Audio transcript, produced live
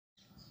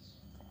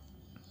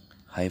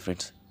Hi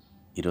friends,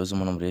 ఈరోజు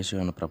మనం ratio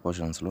and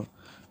ప్రపోర్షన్స్లో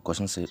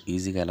questions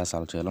ఈజీగా ఎలా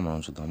సాల్వ్ చేయాలో మనం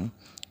చూద్దాము.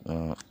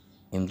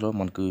 ఇందులో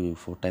మనకు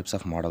 4 టైప్స్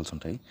ఆఫ్ మోడల్స్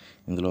ఉంటాయి.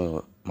 ఇందులో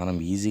మనం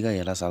ఈజీగా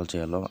ఎలా సాల్వ్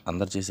చేయాలో,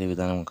 అందరు చేసే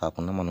విధానం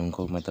కాకుండా మనం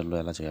ఇంకో మెథడ్లో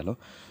ఎలా చేయాలో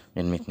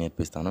నేను మీకు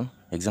నేర్పిస్తాను.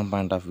 ఎగ్జామ్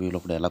పాయింట్ ఆఫ్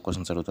వ్యూలో కూడా ఎలా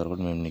క్వశ్చన్స్ అడుగుతారో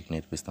కూడా నేను మీకు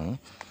నేర్పిస్తాను.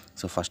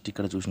 సో ఫస్ట్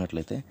ఇక్కడ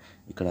చూసినట్లయితే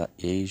ఇక్కడ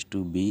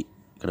A:B,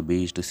 ఇక్కడ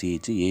B:C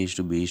ఇచ్చి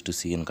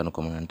A:B:C అని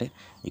కనుక్కోమని అంటే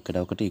ఇక్కడ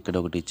ఒకటి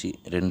ఇచ్చి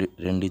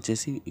రెండు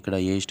ఇచ్చేసి ఇక్కడ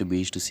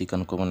A:B:C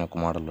కనుక్కోమని ఒక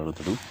మోడల్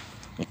అడుగుతాడు.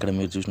 ఇక్కడ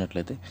మీరు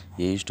చూసినట్లయితే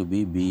A:B,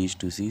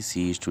 B:C,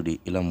 C:D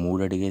ఇలా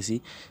 3 అడిగేసి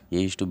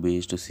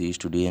A:B:C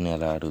అని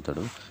అలా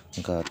అడుగుతాడు.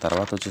 ఇంకా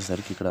తర్వాత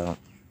వచ్చేసరికి ఇక్కడ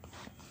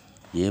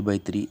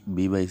A/3,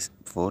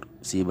 B/4,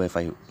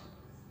 C/5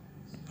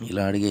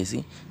 ఇలా అడిగేసి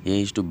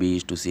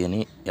A:B:C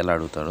అని ఎలా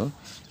అడుగుతాడు.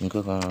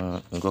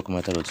 ఇంకొక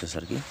మెథడ్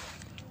వచ్చేసరికి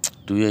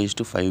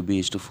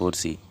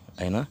 2A:5B:4C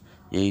అయినా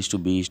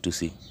A:B:C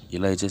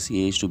ఇలా ఇచ్చేసి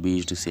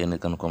A:B:C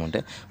అనేది కనుక్కోమంటే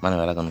మనం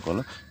ఎలా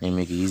కనుక్కోవాలో నేను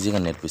మీకు ఈజీగా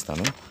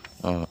నేర్పిస్తాను.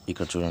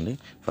 ఇక్కడ చూడండి,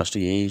 ఫస్ట్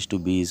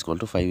A:B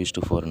 =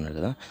 5:4 అన్నాడు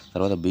కదా.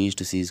 తర్వాత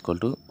B:C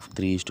 =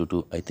 3:2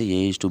 అయితే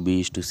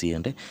A:B:C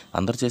అంటే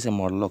అందరు చేసే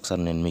మోడల్లో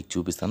ఒకసారి నేను మీకు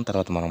చూపిస్తాను.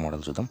 తర్వాత మన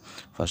మోడల్ చూద్దాం.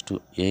 ఫస్ట్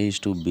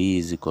A:B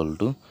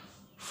 =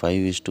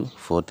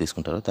 5:4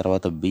 తీసుకుంటారు.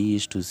 తర్వాత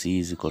B:C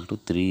 =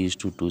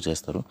 3:2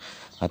 చేస్తారు.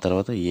 ఆ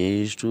తర్వాత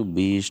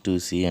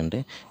A:B:C అంటే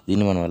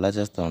దీన్ని మనం ఎలా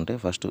చేస్తామంటే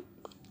ఫస్ట్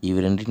ఇవి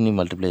రెండింటిని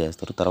మల్టిప్లై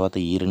చేస్తారు, తర్వాత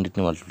ఈ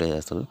రెండింటిని మల్టిప్లై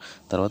చేస్తారు,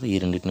 తర్వాత ఈ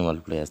రెండింటిని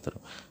మల్టిప్లై చేస్తారు.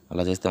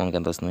 అలా చేస్తే మనకి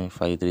ఎంత వస్తుంది?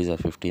 5 3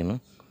 = 15,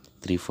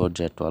 3 4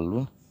 =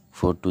 12,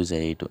 4 2 =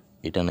 8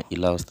 ఇటనే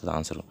ఇలా వస్తుంది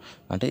ఆన్సర్.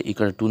 అంటే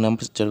ఇక్కడ 2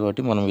 నెంబర్స్ ఇచ్చారు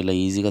కాబట్టి మనం ఇలా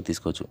ఈజీగా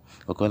తీసుకోవచ్చు.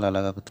 ఒకవేళ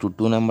అలా కాక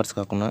 2 నెంబర్స్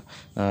కాకుండా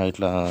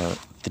ఇట్లా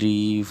 3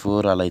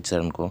 4 అలా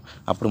ఇచ్చారనుకో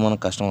అప్పుడు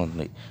మనకు కష్టం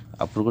అవుతుంది.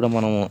 అప్పుడు కూడా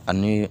మనం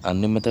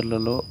అన్ని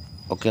మెథడ్లలో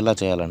ఒకేలా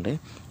చేయాలంటే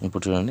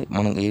ఇప్పుడు చూడండి,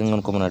 మనం ఏం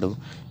కనుక్కోమన్నాడు?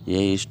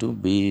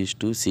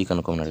 A:B:C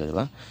కనుక్కోమన్నాడు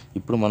కదా.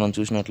 ఇప్పుడు మనం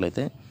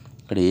చూసినట్లయితే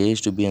ఇక్కడ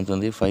A:B ఎంత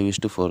ఉంది?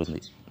 5:4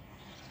 ఉంది.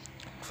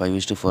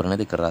 5:4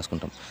 అనేది ఇక్కడ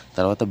రాసుకుంటాం.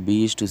 తర్వాత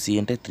B:C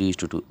అంటే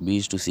 3:2,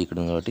 B:C ఇక్కడ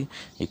ఉంది కాబట్టి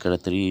ఇక్కడ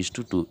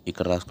 3:2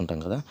 ఇక్కడ రాసుకుంటాం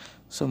కదా.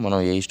 సో మనం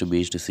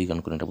A:B:C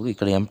కనుక్కునేటప్పుడు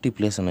ఇక్కడ ఎంప్టీ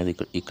ప్లేస్ అనేది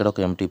ఇక్కడ ఒక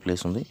ఎంప్టీ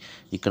ప్లేస్ ఉంది,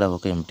 ఇక్కడ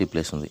ఒక ఎంప్టీ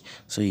ప్లేస్ ఉంది.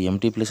 సో ఈ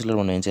ఎంప్టీ ప్లేస్లో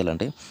మనం ఏం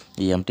చేయాలంటే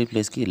ఈ ఎంప్టీ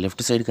ప్లేస్కి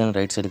లెఫ్ట్ సైడ్ కానీ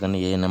రైట్ సైడ్ కానీ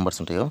ఏ నెంబర్స్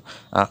ఉంటాయో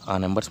ఆ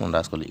నెంబర్స్ మనం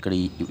రాసుకోవాలి. ఇక్కడ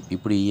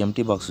ఇప్పుడు ఈ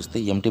ఎంప్టీ బాక్స్ వస్తే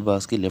ఈ ఎంప్టీ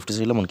బాక్స్కి లెఫ్ట్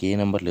సైడ్లో మనకి ఏ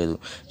నెంబర్ లేదు,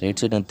 రైట్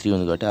సైడ్ అనేది 3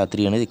 ఉంది కాబట్టి ఆ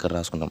 3 అనేది ఇక్కడ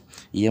రాసుకుంటాం.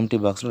 ఈ ఎంప్టీ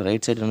బాక్స్లో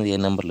రైట్ సైడ్ అనేది ఏ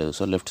నెంబర్ లేదు,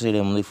 సో లెఫ్ట్ సైడ్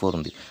ఏముంది? 4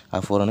 ఉంది. ఆ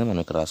 4 అనేది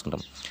మనం ఇక్కడ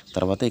రాసుకుంటాం.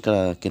 తర్వాత ఇక్కడ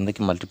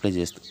కిందకి మల్టిప్లై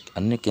చేస్తే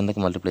అన్ని కిందకి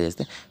మల్టిప్లై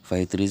చేస్తే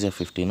 5 3 =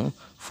 15,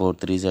 4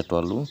 3 =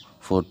 12,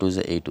 4 2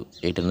 =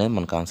 8 అనేది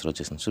మనకు ఆన్సర్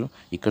వచ్చేసింది. సో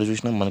ఇక్కడ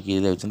చూసినా మనకి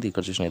ఏదే వచ్చింది,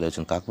 ఇక్కడ చూసినా ఏదే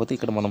వచ్చింది. కాకపోతే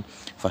ఇక్కడ మనం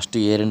ఫస్ట్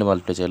A2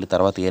 మల్టిప్లై చేయాలి,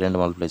 తర్వాత A2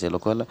 మల్టిప్లై చేయాలి.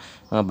 ఒకవేళ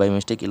బై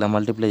మిస్టేక్ ఇలా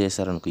మల్టిప్లై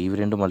చేశారనుకో, ఇవి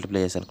రెండు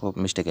మల్టిప్లై చేశారనుకో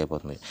మిస్టేక్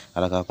అయిపోతుంది.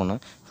 అలా కాకుండా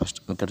ఫస్ట్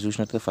ఇక్కడ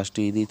చూసినట్టుగా ఫస్ట్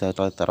ఇది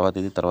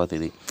తర్వాత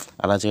ఇది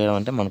అలా చేయడం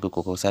అంటే మనకు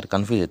ఒక్కొక్కసారి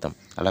కన్ఫ్యూజ్ అవుతాం.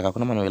 అలా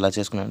కాకుండా మనం ఇలా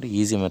చేసుకున్నామంటే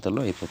ఈజీ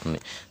మెథడ్లో అయిపోతుంది.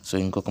 సో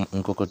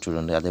ఇంకొకటి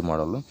చూడండి, అదే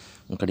మోడల్లో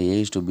ఇక్కడ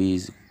A:B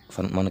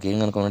మనకి ఏం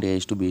కనుక్కున్నాడు?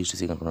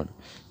 A:B:C కనుక్కున్నాడు.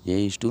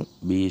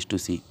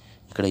 A:B:C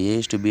ఇక్కడ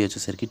A:B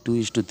వచ్చేసరికి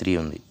 2:3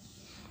 ఉంది.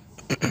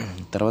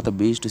 తర్వాత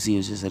B:C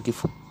వచ్చేసరికి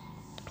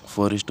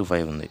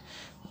 4:5 ఉంది.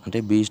 అంటే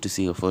B:C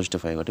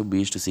 4:5 కాబట్టి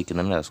B:C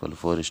కిందనే రాసుకోవాలి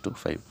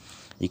 4:5.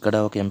 ఇక్కడ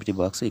ఒక ఎంప్టీ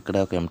బాక్స్, ఇక్కడ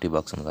ఒక ఎంప్టీ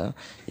బాక్స్ ఉంది కదా.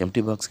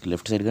 ఎంప్టీ బాక్స్కి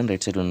లెఫ్ట్ సైడ్ కానీ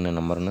రైట్ సైడ్ ఉన్న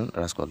నెంబర్ అనేది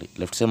రాసుకోవాలి.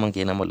 లెఫ్ట్ సైడ్ మనకి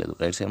ఏ నెంబర్ లేదు,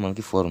 రైట్ సైడ్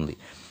మనకి 4 ఉంది.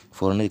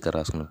 4 అనేది ఇక్కడ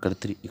రాసుకున్నాం. ఇక్కడ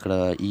 3 ఇక్కడ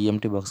ఈ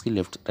ఎంప్టీ బాక్స్కి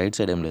రైట్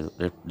సైడ్ ఏం లేదు,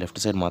 లెఫ్ట్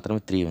సైడ్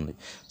మాత్రమే 3 ఉంది.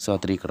 సో ఆ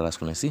 3 ఇక్కడ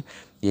రాసుకునేసి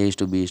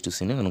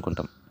A:B:Cని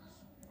అనుకుంటాం.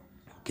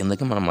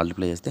 కిందకి మనం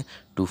మల్టిప్లై చేస్తే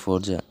 2 4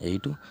 =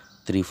 8,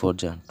 3 4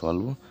 =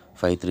 12,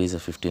 5 3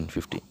 = 15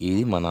 50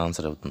 ఇది మన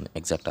ఆన్సర్ అవుతుంది,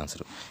 ఎగ్జాక్ట్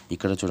ఆన్సర్.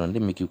 ఇక్కడ చూడండి,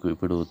 మీకు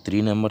ఇప్పుడు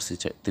 3 నెంబర్స్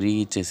 3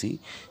 ఇచ్చేసి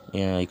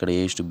ఇక్కడ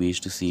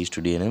A:B:C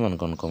అనేది మనం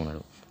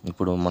కనుక్కోమన్నాడు.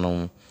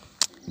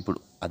 ఇప్పుడు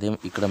అదే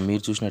ఇక్కడ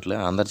మీరు చూసినట్లే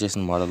అందరు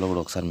చేసిన మోడల్లో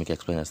కూడా ఒకసారి మీకు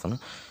ఎక్స్ప్లెయిన్ చేస్తాను.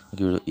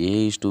 ఇప్పుడు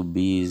A:B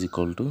 =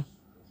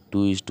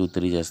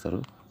 2:3 చేస్తారు,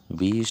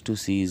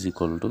 B:C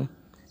 =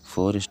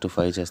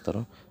 4:5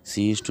 చేస్తారు,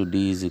 C:D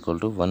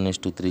 =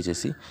 1:3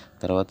 చేసి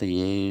తర్వాత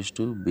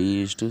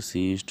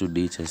A:B:C:D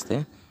చేస్తే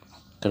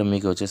ఇక్కడ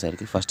మీకు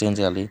వచ్చేసరికి ఫస్ట్ ఏం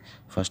చేయాలి?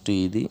 ఫస్ట్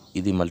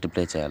ఇది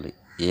మల్టిప్లై చేయాలి,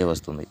 A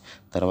వస్తుంది.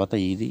 తర్వాత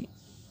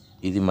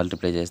ఇది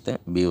మల్టిప్లై చేస్తే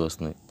B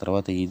వస్తుంది.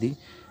 తర్వాత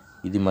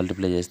ఇది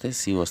మల్టిప్లై చేస్తే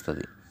C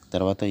వస్తుంది.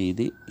 తర్వాత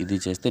ఇది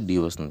చేస్తే D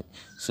వస్తుంది.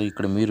 సో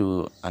ఇక్కడ మీరు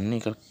అన్నీ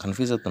ఇక్కడ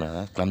కన్ఫ్యూజ్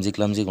అవుతున్నారా?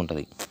 క్లమ్జీగా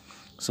ఉంటుంది.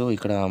 సో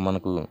ఇక్కడ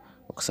మనకు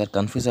ఒకసారి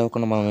కన్ఫ్యూజ్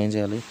అవ్వకుండా మనం ఏం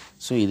చేయాలి?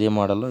 సో ఇదే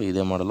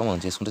మోడల్లో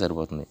మనం చేసుకుంటే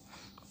సరిపోతుంది.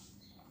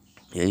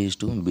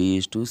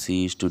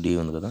 A:B:C:D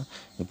ఉంది కదా.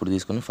 ఇప్పుడు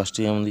తీసుకొని ఫస్ట్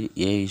ఏముంది?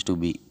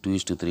 A:B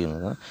 2:3 ఉంది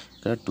కదా.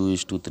 ఇక్కడ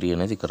 2:3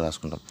 అనేది ఇక్కడ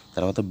రాసుకుంటాం.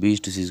 తర్వాత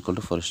B:C =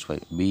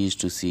 4:5,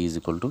 B:C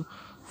 =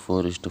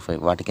 4:5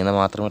 వాటి కింద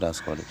మాత్రమే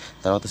రాసుకోవాలి.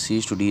 తర్వాత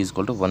C:D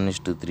 =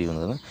 1:3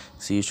 ఉంది కదా.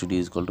 C:D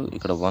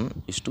ఇక్కడ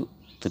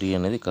 1:3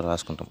 అనేది ఇక్కడ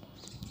రాసుకుంటాం.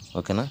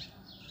 ఓకేనా?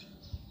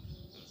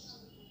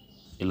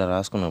 ఇలా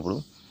రాసుకున్నప్పుడు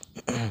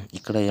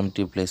ఇక్కడ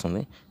ఎంప్టీ ప్లేస్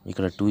ఉంది,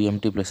 ఇక్కడ 2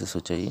 ఎంప్టీ ప్లేసెస్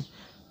వచ్చాయి.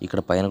 ఇక్కడ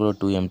పైన కూడా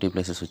 2 ఎంటీ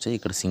ప్లేసెస్ వచ్చాయి,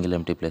 ఇక్కడ సింగిల్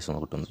ఎంటీ ప్లేస్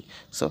ఒకటి ఉంది.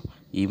 సో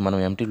ఈ మనం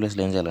ఎంటీ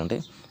ప్లేస్లో ఏం చేయాలంటే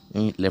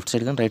లెఫ్ట్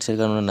సైడ్ కానీ రైట్ సైడ్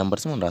కానీ ఉన్న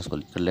నెంబర్స్ మనం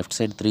రాసుకోవాలి. ఇక్కడ లెఫ్ట్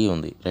సైడ్ 3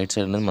 ఉంది, రైట్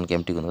సైడ్ అనేది మనకి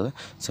ఎంటీగా ఉంది కదా.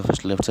 సో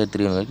ఫస్ట్ లెఫ్ట్ సైడ్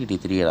 3 ఉంది కాబట్టి ఇది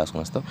 3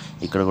 రాసుకుని వస్తాం,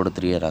 ఇక్కడ కూడా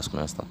 3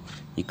 రాసుకుని వస్తాం.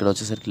 ఇక్కడ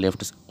వచ్చేసరికి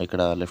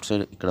ఇక్కడ లెఫ్ట్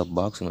సైడ్ ఇక్కడ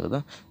బాక్స్ ఉంది కదా,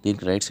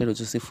 దీనికి రైట్ సైడ్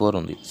వచ్చేసి 4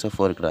 ఉంది. సో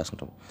 4 ఇక్కడ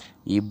రాసుకుంటాం.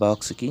 ఈ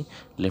బాక్స్కి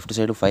లెఫ్ట్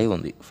సైడ్ 5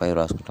 ఉంది, 5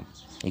 రాసుకుంటాం.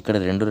 ఇక్కడ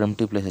 2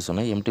 ఎంటీ ప్లేసెస్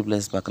ఉన్నాయి, ఎంటీ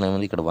ప్లేసెస్ పక్కన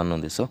ఏముంది, ఇక్కడ 1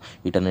 ఉంది. సో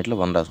వీటన్నిటిలో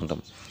 1 రాసుకుంటాం.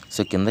 సో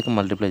కిందకి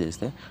మల్టిప్లై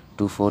చేస్తే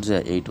 2 4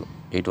 8,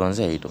 8 1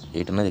 8,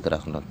 8 అనేది ఇక్కడ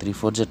రాసుకుంటాం. 3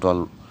 4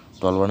 12,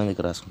 12 అనేది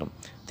ఇక్కడ రాసుకుంటాం.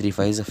 3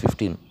 5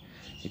 15,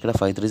 ఇక్కడ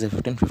 5 3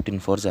 15, 15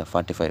 4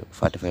 45,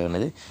 45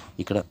 అనేది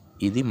ఇక్కడ.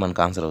 ఇది మనకు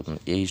ఆన్సర్ అవుతుంది.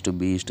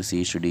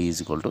 A/B/C/D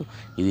 =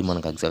 ఇది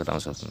మనకు ఎగ్జాక్ట్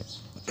ఆన్సర్ అవుతుంది.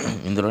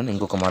 ఇందులోనే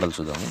ఇంకొక మోడల్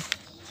చూద్దాము.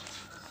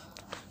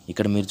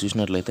 ఇక్కడ మీరు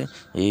చూసినట్లయితే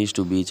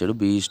A/B ఇచ్చాడు,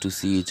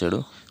 B/C ఇచ్చాడు,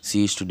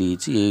 C/D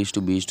ఇచ్చి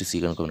A/B/C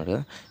కనుక్కున్నాడు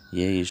కదా.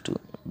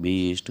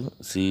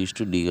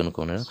 A/B/C/D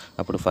కనుక్కున్నాడు.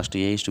 అప్పుడు ఫస్ట్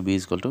A/B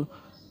 =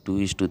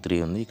 2:3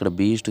 ఉంది. ఇక్కడ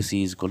B/C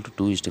 =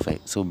 2:5.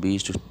 సో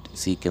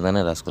B/C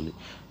కిందనే రాసుకోవాలి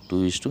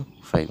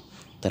 2:5.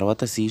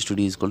 తర్వాత C/D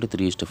 =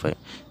 3:5.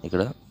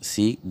 ఇక్కడ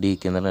CD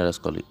కిందనే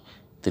రాసుకోవాలి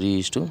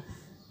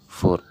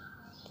 3:4.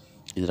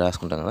 ఇది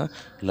రాసుకుంటాం కదా.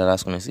 ఇలా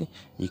రాసుకునేసి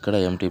ఇక్కడ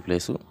ఎంటీ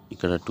ప్లేసు,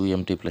 ఇక్కడ 2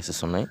 ఎంటీ ప్లేసెస్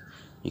ఉన్నాయి,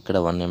 ఇక్కడ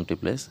 1 ఎంటీ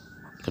ప్లేస్,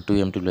 ఇక్కడ 2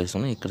 ఎంటీ ప్లేస్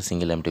ఉన్నాయి, ఇక్కడ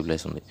సింగిల్ ఎంటీ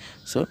ప్లేస్ ఉంది.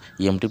 సో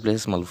ఈ ఎంటీ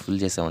ప్లేసెస్ మళ్ళీ ఫిల్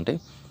చేసామంటే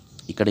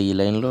ఇక్కడ ఈ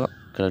లైన్లో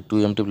ఇక్కడ 2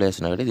 ఎంటీ ప్లేస్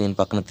ఉన్నాయి కాబట్టి దీని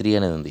పక్కన 3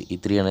 అనేది ఉంది. ఈ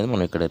 3 అనేది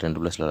మనం ఇక్కడ 2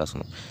 ప్లేస్లో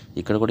రాసుకున్నాం.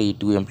 ఇక్కడ కూడా ఈ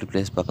 2 ఎంటీ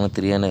ప్లేస్ పక్కన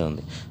 3 అనేది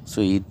ఉంది. సో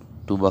ఈ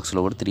 2 బాక్స్లో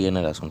కూడా 3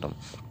 అనేది రాసుకుంటాం.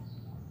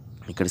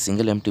 ఇక్కడ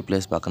సింగిల్ ఎంటీ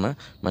ప్లేస్ పక్కన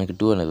మనకి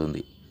 2 అనేది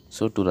ఉంది.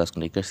 సో 2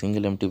 రాసుకుంటాం. ఇక్కడ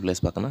సింగిల్ ఎంటీ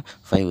ప్లేస్ పక్కన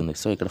 5 ఉంది.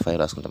 సో ఇక్కడ 5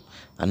 రాసుకుంటాం.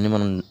 అన్నీ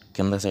మనం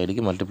కింద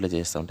సైడ్కి మల్టిప్లై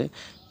చేస్తామంటే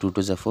 2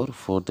 2 4,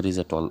 4 3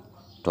 12,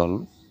 12.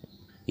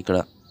 ఇక్కడ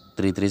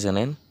 3 3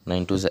 9,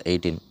 9 2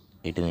 18,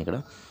 18. ఇక్కడ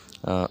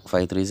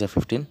 5 3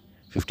 15,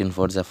 15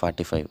 4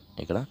 45.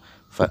 ఇక్కడ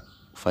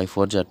 5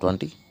 4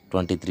 20,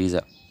 23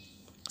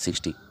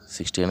 60,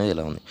 60 అనేది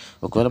ఇలా ఉంది.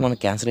 ఒకవేళ మనం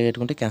క్యాన్సిల్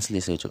అయ్యేట్టుకుంటే క్యాన్సిల్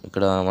చేసేయచ్చు.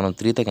 ఇక్కడ మనం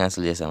 3తో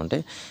క్యాన్సిల్ చేసామంటే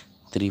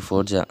 3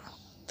 4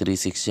 3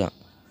 6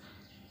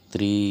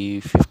 3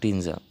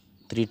 15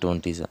 3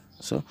 20.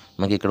 సో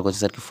మనకి ఇక్కడికి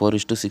వచ్చేసరికి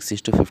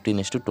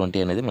 4:6:15:20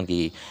 అనేది మనకి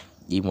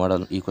ఈ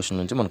మోడల్ ఈ క్వశ్చన్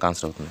నుంచి మనకు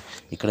ఆన్సర్ అవుతుంది.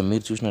 ఇక్కడ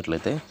మీరు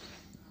చూసినట్లయితే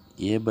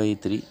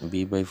A/3,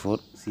 B/4,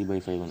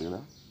 C/5 ఉంది కదా.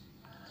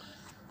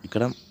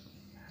 ఇక్కడ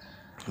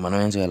మనం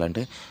ఏం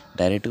చేయాలంటే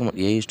డైరెక్ట్గా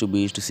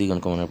A/B/C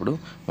కనుక్కున్నప్పుడు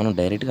మనం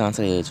డైరెక్ట్గా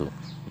ఆన్సర్ చేయొచ్చు.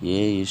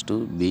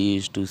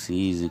 A/B/C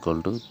 =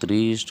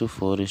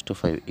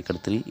 3:4:5. ఇక్కడ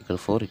 3, ఇక్కడ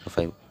 4, ఇక్కడ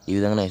 5. ఈ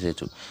విధంగా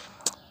వేసేయచ్చు.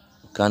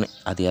 కానీ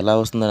అది ఎలా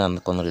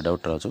వస్తుందని కొందరికి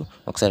డౌట్ రావచ్చు.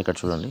 ఒకసారి ఇక్కడ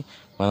చూడండి.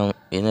 మనం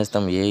ఏం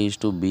చేస్తాం,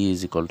 A/B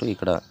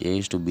ఇక్కడ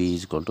A/B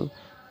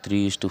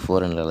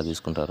 3:4 అని అలా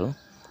తీసుకుంటారు.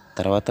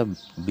 తర్వాత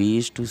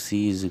B/C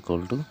 =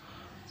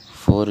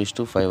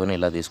 4:5 అని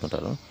ఇలా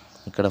తీసుకుంటారు.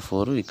 ఇక్కడ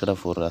 4, ఇక్కడ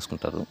 4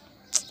 రాసుకుంటారు.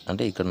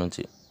 అంటే ఇక్కడ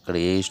నుంచి ఇక్కడ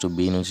A/B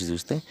నుంచి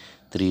చూస్తే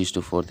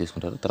 3:4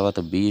 తీసుకుంటారు. తర్వాత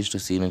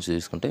B/C నుంచి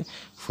తీసుకుంటే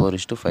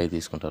 4:5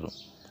 తీసుకుంటారు.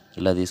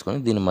 ఇలా తీసుకొని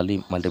దీన్ని మళ్ళీ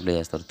మల్టిప్లై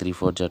చేస్తారు. 3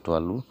 4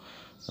 12,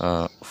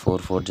 4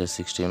 4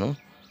 16,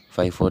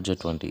 5 4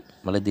 20.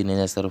 మళ్ళీ దీన్ని ఏం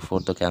చేస్తారు,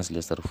 4తో క్యాన్సిల్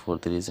చేస్తారు. 4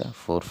 3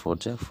 4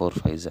 4 4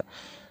 5.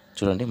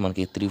 చూడండి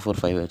మనకి 3 4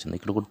 5 వచ్చింది.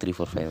 ఇక్కడ కూడా 3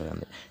 4 5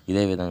 ఉంది.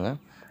 ఇదే విధంగా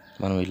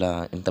మనం ఇలా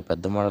ఇంత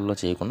పెద్ద మోడల్లో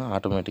చేయకుండా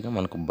ఆటోమేటిక్గా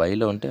మనకు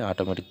బైలో ఉంటే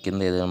ఆటోమేటిక్ కింద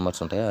ఏదో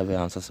నెంబర్స్ ఉంటాయో అవే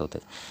ఆన్సర్స్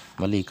అవుతాయి.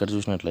 మళ్ళీ ఇక్కడ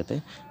చూసినట్లయితే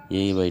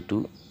A/2,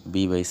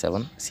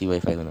 B/7,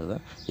 C/5 ఉంది కదా.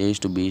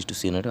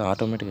 A/B/C అంటే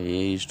ఆటోమేటిక్గా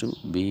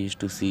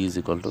A/B/C =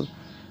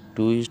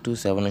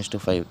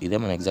 2:7:5. ఇదే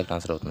మన ఎగ్జాక్ట్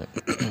ఆన్సర్ అవుతుంది.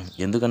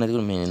 ఎందుకనేది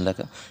కూడా నేను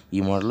ఇందాక ఈ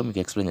మోడల్లో మీకు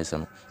ఎక్స్ప్లెయిన్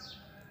చేశాను.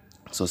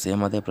 సో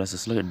సేమ్ అదే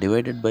ప్రాసెస్లో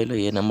డివైడెడ్ బైలో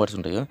ఏ నెంబర్స్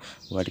ఉంటాయో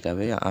వాటికి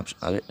అవే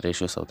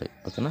రేషియోస్ అవుతాయి.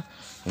 ఓకేనా.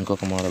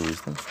 ఇంకొక మోడల్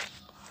చూస్తే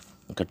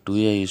ఇంకా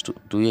 2A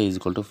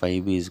 =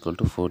 5B =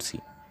 4C.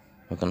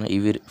 ఓకేనా.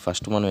 ఇవి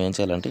ఫస్ట్ మనం ఏం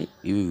చేయాలంటే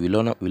ఇవి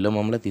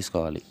విలోమంలో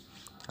తీసుకోవాలి.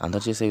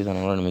 అందరు చేసే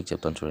విధానంలో మీకు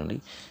చెప్తాను చూడండి.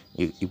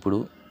 ఇప్పుడు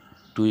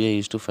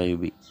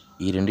 2A/5B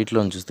ఈ రెండిట్లో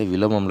చూస్తే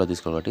విలోమంలో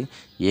తీసుకోవాలి కాబట్టి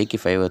Aకి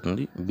 5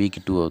 అవుతుంది, Bకి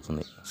 2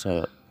 అవుతుంది. So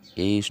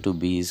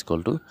A/B =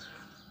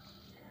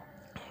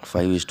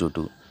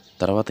 5:2.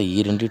 తర్వాత ఈ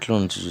రెండిట్లో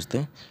నుంచి చూస్తే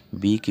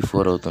Bకి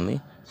 4 అవుతుంది,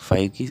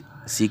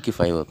 Cకి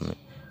 5 అవుతుంది.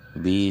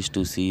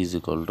 B/C =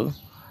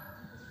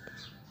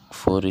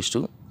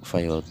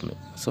 4:5 అవుతుంది.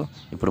 సో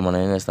ఇప్పుడు మనం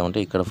ఏం చేస్తామంటే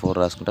ఇక్కడ 4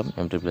 రాసుకుంటాం,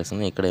 ఎంటీ ప్లేస్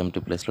ఉంది. ఇక్కడ ఎంటీ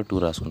ప్లేస్లో 2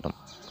 రాసుకుంటాం.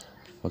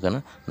 ఓకేనా.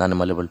 దాన్ని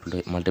మళ్ళీ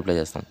మల్టిప్లై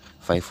చేస్తాం.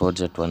 5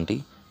 4 20,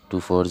 2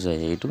 4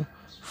 8,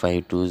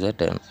 5 2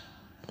 10.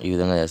 ఈ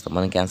విధంగా చేస్తాం.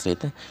 మనం క్యాన్సిల్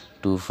అయితే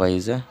 2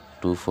 5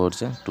 2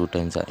 4 2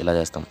 10 ఇలా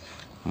చేస్తాం.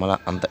 మళ్ళీ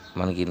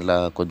మనకి ఇలా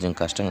కొంచెం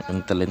కష్టం,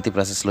 ఇంత లెంతీ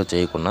ప్రాసెస్లో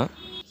చేయకుండా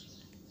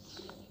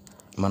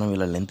మనం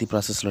ఇలా లెంతీ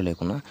ప్రాసెస్లో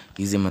లేకుండా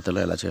ఈజీ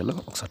మెథడ్లో ఎలా చేయాలో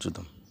ఒకసారి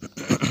చూద్దాం.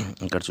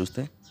 ఇక్కడ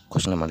చూస్తే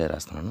క్వశ్చన్ మళ్ళీ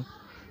రాస్తున్నాను.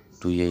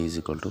 2A =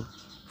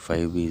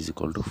 5B =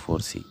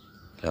 4C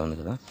ఇలా ఉంది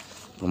కదా.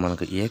 ఇప్పుడు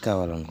మనకు ఏ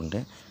కావాలనుకుంటే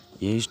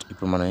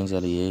ఇప్పుడు మనం ఏం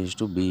చేయాలి,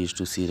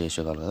 A/B/C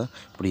రేషియో కావాలి కదా.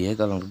 ఇప్పుడు ఏ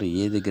కావాలనుకుంటే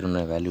ఏ దగ్గర ఉన్న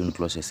వాల్యూని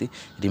క్లోజ్ చేసి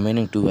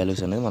రిమైనింగ్ 2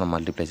 వాల్యూస్ అనేది మనం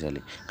మల్టిప్లై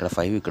చేయాలి. ఇక్కడ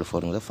 5, ఇక్కడ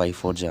 4 కదా. 5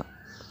 4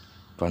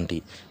 20.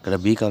 ఇక్కడ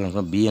బీ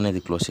కావాలనుకున్న బీ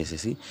అనేది క్లోజ్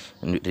చేసేసి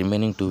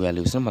రిమైనింగ్ 2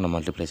 వాల్యూస్ని మనం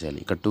మల్టిప్లై చేయాలి.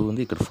 ఇక్కడ 2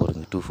 ఉంది, ఇక్కడ 4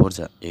 ఉంది. 2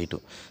 4 8.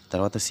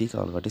 తర్వాత సి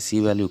కావాలి కాబట్టి సి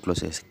వాల్యూ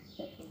క్లోజ్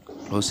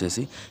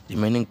చేసి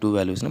రిమైనింగ్ 2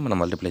 వాల్యూస్ని మనం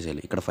మల్టిప్లై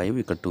చేయాలి. ఇక్కడ 5,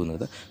 ఇక్కడ 2 ఉంది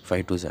కదా.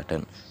 5 2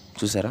 10.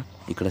 చూసారా,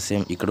 ఇక్కడ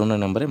సేమ్ ఇక్కడ ఉన్న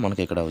నెంబరే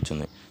మనకి ఇక్కడ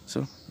వచ్చింది. సో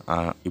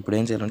ఇప్పుడు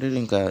ఏం చేయాలంటే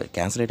ఇంకా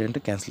క్యాన్సిల్ అంటే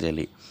క్యాన్సిల్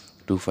చేయాలి.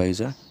 2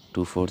 5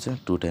 2 4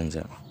 2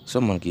 10. సో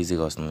మనకి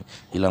ఈజీగా వస్తుంది.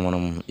 ఇలా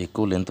మనం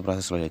ఎక్కువ లెంత్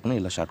ప్రాసెస్లో లేకుండా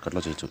ఇలా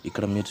షార్ట్కట్లో చేయొచ్చు.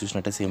 ఇక్కడ మీరు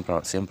చూసినట్టే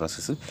సేమ్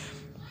ప్రాసెస్.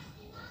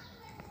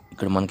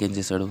 ఇక్కడ మనకేం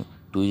చేశాడు,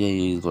 2a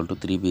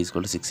 = 3b =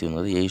 6 ఉంది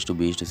కదా.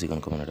 a/b/c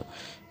కనుక్కోమన్నాడు.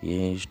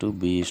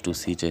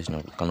 a/b/c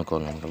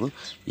కనుక్కోవాలన్నప్పుడు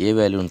ఏ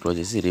వాల్యూని క్లోజ్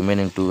చేసి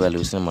రిమైనింగ్ 2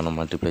 వాల్యూస్ని మనం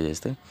మల్టిప్లై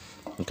చేస్తే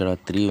ఇక్కడ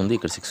 3 ఉంది,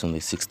 ఇక్కడ 6 ఉంది.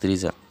 6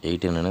 3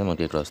 18 అనేది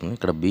మనకి ఇక్కడ వస్తుంది.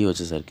 ఇక్కడ b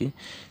వచ్చేసరికి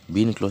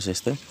bని క్లోజ్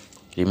చేస్తే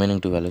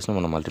రిమైనింగ్ 2 వాల్యూస్ని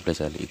మనం మల్టిప్లై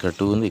చేయాలి. ఇక్కడ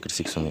 2 ఉంది, ఇక్కడ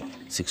 6 ఉంది.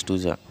 6 2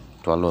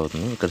 12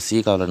 అవుతుంది. ఇక్కడ c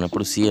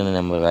కావాలన్నప్పుడు c అనే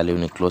నెంబర్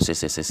వాల్యూని క్లోజ్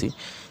చేసేసేసి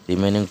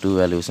రిమైనింగ్ 2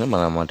 వాల్యూస్ని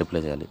మనం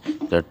మల్టిప్లై చేయాలి.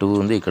 ఇక్కడ 2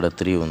 ఉంది, ఇక్కడ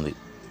 3 ఉంది.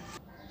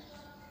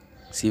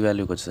 సి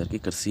వాల్యూకి వచ్చేసరికి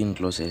ఇక్కడ సీని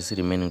క్లోజ్ చేసి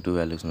రిమైనింగ్ 2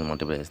 వాల్యూస్ని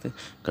మల్టిప్లై చేస్తే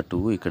ఇక్కడ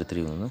 2 ఇక్కడ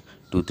 3 ఉంది.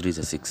 2 3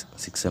 6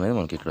 6 అనేది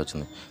మనకి ఇక్కడ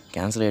వచ్చింది.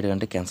 క్యాన్సిల్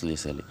అయ్యేటంటే క్యాన్సిల్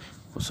చేసేయాలి.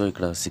 సో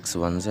ఇక్కడ 6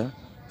 1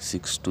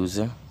 6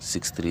 2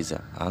 6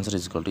 3 ఆన్సర్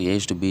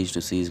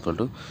a/b/c =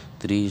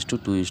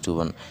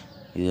 3:2:1.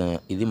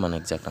 ఇది మన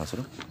ఎగ్జాక్ట్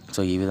ఆన్సర్. సో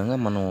ఈ విధంగా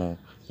మనం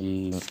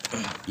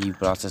ఈ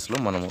ప్రాసెస్లో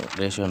మనము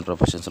రేషియో అండ్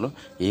ప్రొపోర్షన్స్లో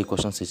ఏ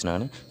క్వశ్చన్స్ ఇచ్చినా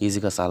కానీ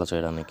ఈజీగా సాల్వ్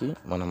చేయడానికి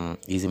మనం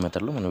ఈజీ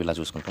మెథడ్లో మనం ఇలా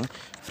చూసుకుంటాం.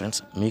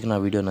 ఫ్రెండ్స్, మీకు నా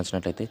వీడియో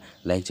నచ్చినట్లయితే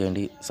లైక్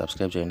చేయండి,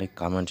 సబ్స్క్రైబ్ చేయండి,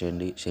 కామెంట్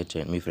చేయండి, షేర్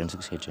చేయండి, మీ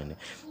ఫ్రెండ్స్కి షేర్ చేయండి.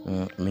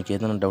 మీకు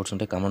ఏదైనా డౌట్స్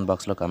ఉంటే కామెంట్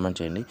బాక్స్లో కామెంట్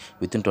చేయండి.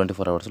 వితిన్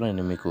 24 అవర్స్లో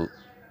నేను మీకు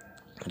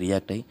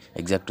రియాక్ట్ అయ్యి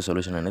ఎగ్జాక్ట్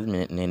సొల్యూషన్ అనేది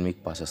నేను మీకు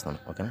పాస్ చేస్తాను.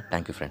 ఓకేనా?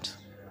 Thank you friends.